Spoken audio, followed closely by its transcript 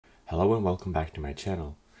Hello and welcome back to my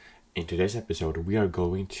channel. In today's episode we are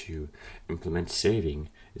going to implement saving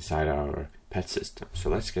inside our pet system. So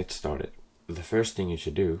let's get started. The first thing you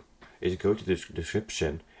should do is go to the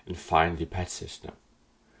description and find the pet system.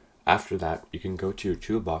 After that you can go to your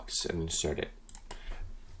toolbox and insert it.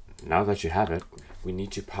 Now that you have it, we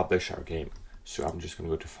need to publish our game. So I'm just going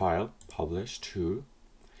to go to File, Publish to,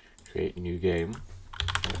 Create New Game,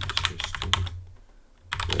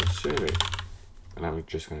 Save it. And I'm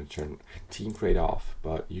just going to turn Team Crate off,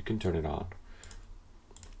 but you can turn it on.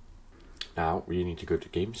 Now we need to go to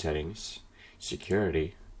Game Settings,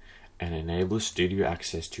 Security, and enable Studio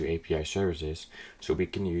access to API services so we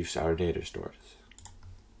can use our data stores.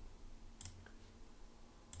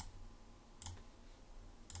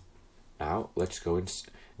 Now let's go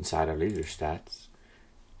inside our leader stats,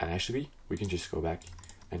 and actually we can just go back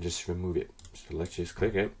and just remove it. So let's just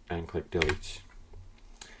click it and click delete.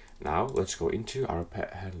 Now let's go into our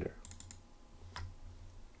pet handler.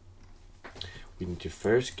 We need to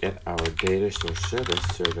first get our data store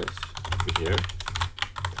service over here.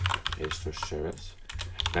 Data store service.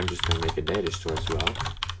 And I'm just going to make a data store as well.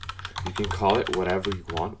 You can call it whatever you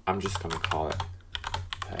want. I'm just going to call it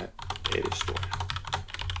pet data store.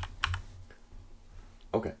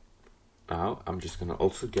 Okay. Now I'm just going to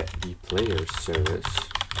also get the player service.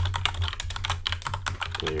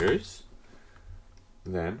 Players.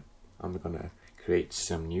 Then I'm gonna create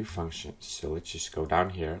some new functions. So let's just go down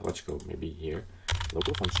here. Let's go maybe here.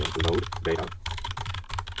 Local function, load data,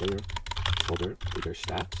 player, folder, leader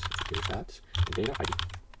stats, and data ID.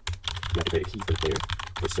 You have to create a key for the player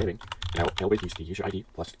for saving. And I always use the user ID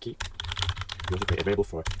plus the key. We also create a variable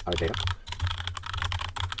for our data.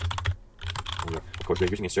 And of course, we're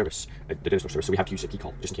using a service, the data store service, so we have to use a key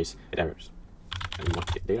call just in case it errors. And we want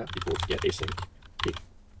to get data equals get async key.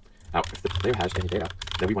 Now, if the player has any data,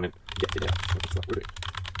 then we want to get the data. So that's what we're doing.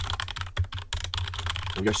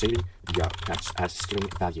 And we are saving the pets as string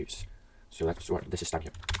values. So that's what this is down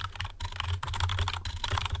here.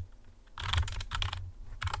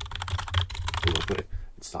 We want to put it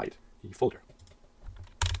inside the folder.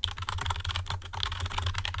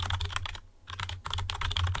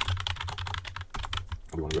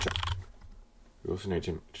 And we want to go check. We also need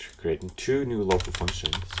to create two new local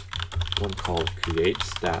functions. One called create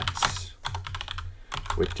stats,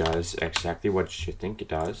 which does exactly what you think it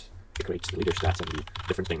does. It creates the leader stats and the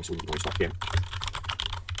different things we need when we start the game.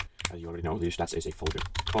 As you already know, leader stats is a folder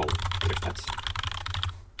called leader stats.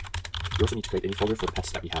 You also need to create any folder for the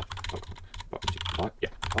pets that we have.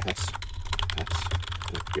 Pets.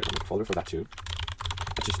 Here's a folder for that too.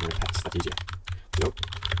 Let's just name it pets. That's easier. So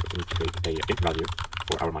we need to create a int value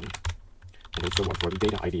for our money, and also one for the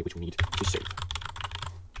data ID, which we need to save.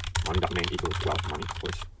 Money.name equals, well, money, of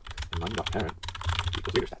course, and money.parent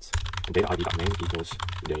equals leader stats, and data ID.name equals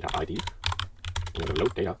data ID. We're going to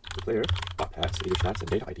load data to player, pets, leader stats, and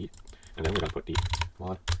data ID, and then we're going to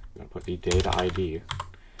put the data ID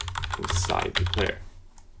inside the player.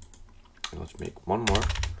 And let's make one more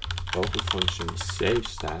local function save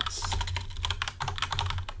stats.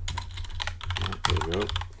 There we go.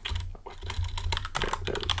 There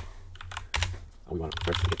we go. We want to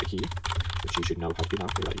first get the key, which you should know how to do now.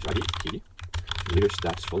 User ID, key, leader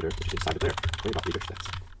stats folder, which is inside the player. Leader stats.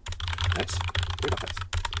 Next, pets.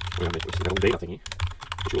 We're going to make this little data thingy,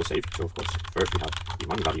 which we will save. So of course, first we have the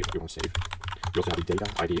money value that we want to save. We also have the data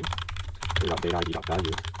ID, data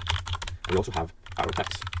ID.value, and we also have our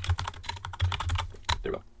pets.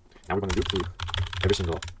 There we go. Now we're going to loop through every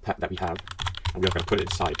single pet that we have, and we are going to put it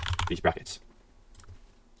inside these brackets.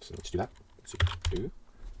 So let's do that. So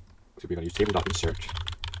we're going to use table.insert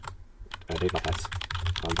data.pets,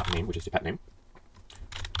 value.name, which is the pet name.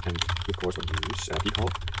 And of course, when you use pcall,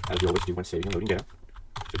 as you always do when saving and loading data.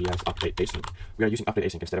 So we have update async. We are using update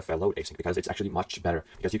async instead of load async because it's actually much better,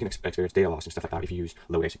 because you can experience data loss and stuff like that if you use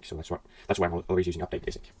load async. So that's why I'm always using update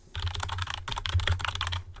async.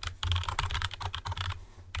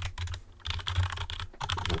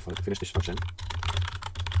 Now to finish this function.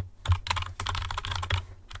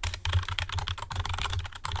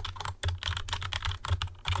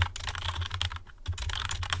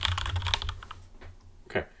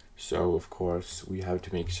 So of course we have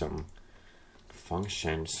to make some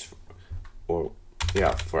functions for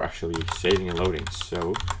actually saving and loading.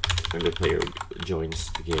 So when the player joins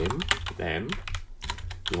the game, then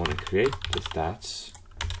we want to create the stats.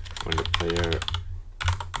 When the player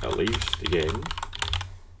leaves the game,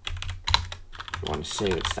 we want to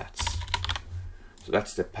save its stats. So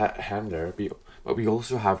that's the pet handler, but we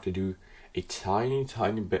also have to do a tiny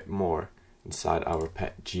bit more inside our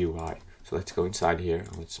pet GUI. So let's go inside here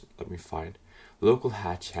and let me find local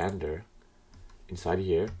hatch handler. Inside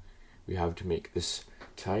here we have to make this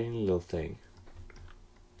tiny little thing.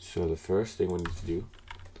 So the first thing we need to do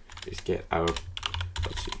is get our,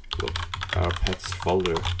 let's see, look, our pets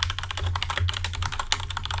folder.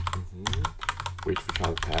 Wait for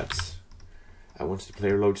child pets. And once the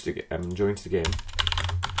player loads the joins the game,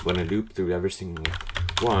 I'm gonna loop through every single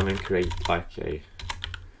one and create like a,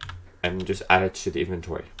 and just add it to the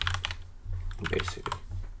inventory, basically.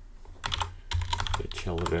 The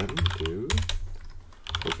children do.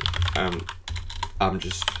 Okay. I'm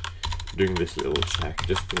just doing this little check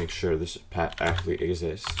just to make sure this pet actually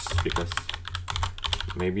exists, because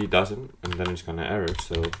maybe it doesn't, and then it's gonna error.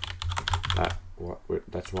 So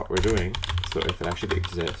that's what we're doing. So if it actually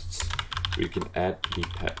exists, we can add the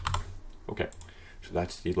pet. Okay, so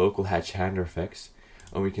that's the local hatch handler fix,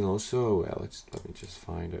 and we can also let me just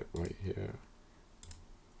find it right here.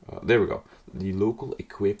 There we go. The local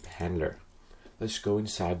equip handler. Let's go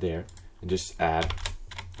inside there and just add.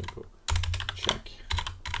 Check.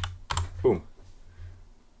 Boom.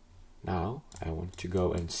 Now I want to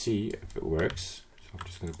go and see if it works. So I'm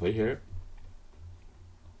just gonna play here.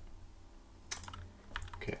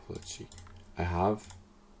 Okay, let's see. I have.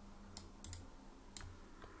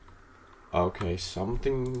 Okay,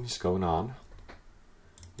 something's going on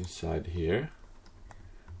inside here.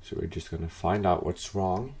 So we're just gonna find out what's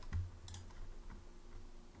wrong.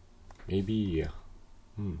 Maybe.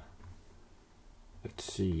 Let's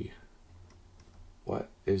see. What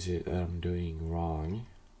is it that I'm doing wrong?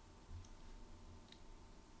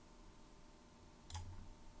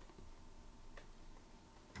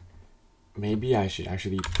 Maybe I should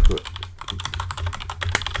actually put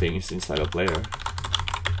things inside a player.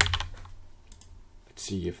 Let's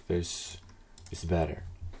see if this is better.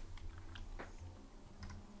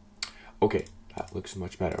 Okay, that looks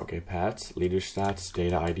much better. Okay, pets, leader stats,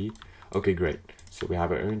 data ID. Okay, great. So we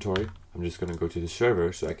have our inventory. I'm just gonna go to the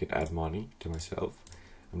server so I can add money to myself.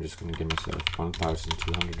 I'm just gonna give myself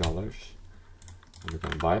 $1,200. I'm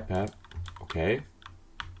gonna buy a pet. Okay.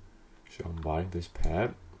 So I'm buying this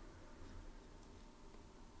pet.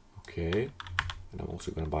 Okay. And I'm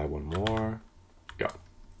also gonna buy one more. Yeah.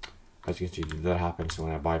 As you can see, that happens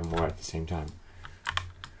when I buy more at the same time.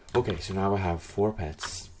 Okay, so now I have 4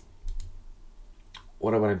 pets.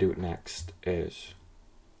 What I want to do next is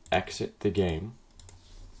exit the game,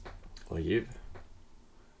 leave,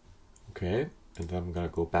 okay, and then I'm gonna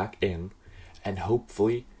go back in, and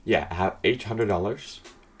hopefully, yeah, I have $800,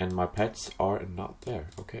 and my pets are not there.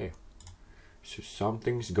 Okay, so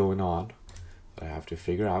something's going on that I have to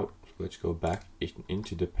figure out. So let's go back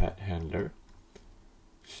into the pet handler,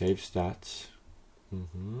 save stats.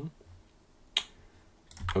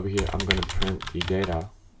 Over here, I'm gonna print the data.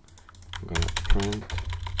 I'm gonna print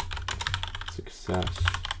success,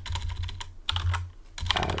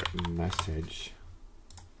 add a message.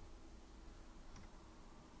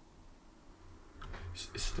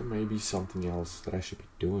 Is there maybe something else that I should be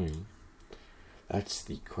doing? That's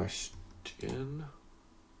the question.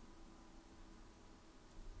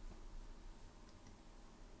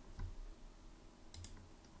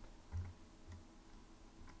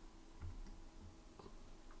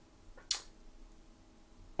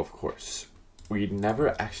 Of course, we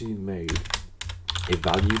never actually made a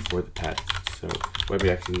value for the pet. So when we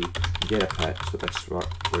actually get a pet, so that's what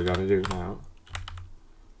we're gonna do now.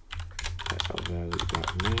 Pet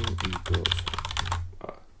value.name equals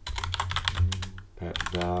pet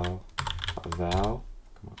val,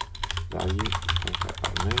 come on, value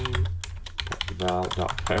pet.name, pet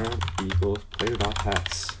val.parent equals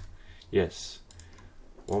player.pets. Yes,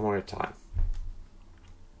 one more time.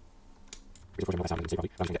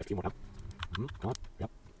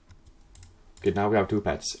 Okay, now we have 2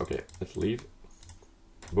 pets. Okay, let's leave.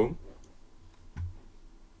 Boom.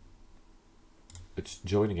 Let's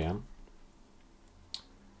join again.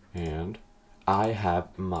 And I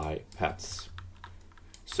have my pets.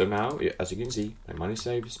 So now, as you can see, my money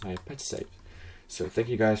saves, my pets saved. So thank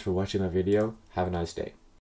you guys for watching my video. Have a nice day.